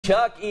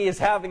Chuck is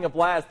having a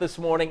blast this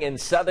morning in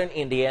southern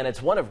Indiana.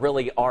 It's one of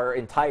really our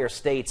entire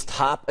state's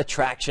top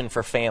attraction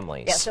for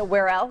families. Yeah, so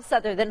where else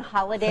other than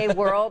Holiday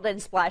World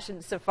and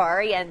Splashin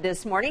Safari? And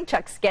this morning,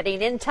 Chuck's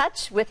getting in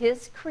touch with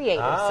his creative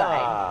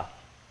side.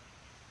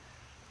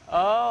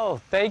 Oh,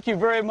 thank you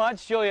very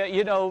much, Julia.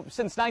 You know,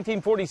 since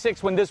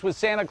 1946, when this was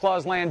Santa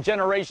Claus land,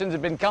 generations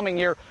have been coming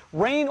here,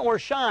 rain or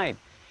shine.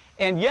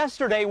 And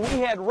yesterday we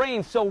had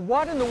rain. So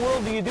what in the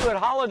world do you do at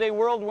Holiday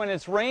World when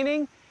it's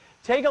raining?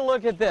 Take a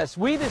look at this.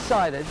 We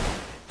decided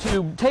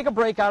to take a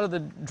break out of the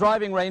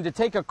driving rain to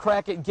take a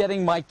crack at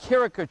getting my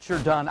caricature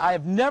done. I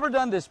have never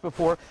done this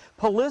before.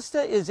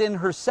 Palista is in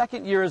her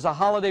second year as a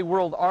Holiday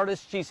World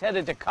artist. She's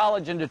headed to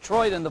college in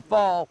Detroit in the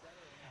fall.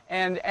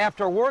 And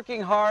after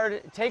working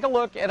hard, take a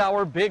look at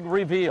our big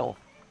reveal.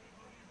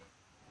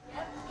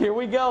 Here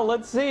we go.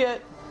 Let's see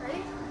it.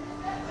 Ready?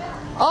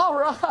 All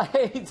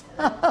right.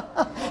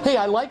 Hey,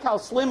 I like how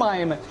slim I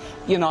am.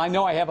 You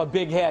know I have a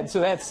big head, so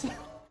that's...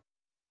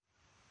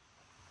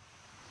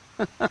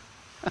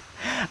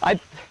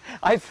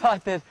 I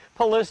thought that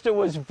Palista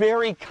was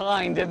very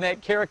kind in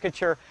that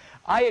caricature.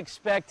 I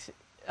expect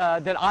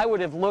that I would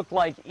have looked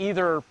like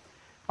either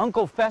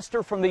Uncle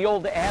Fester from the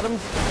old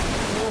Addams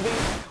movie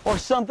or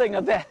something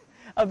of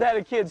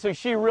that kid, so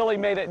she really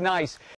made it nice.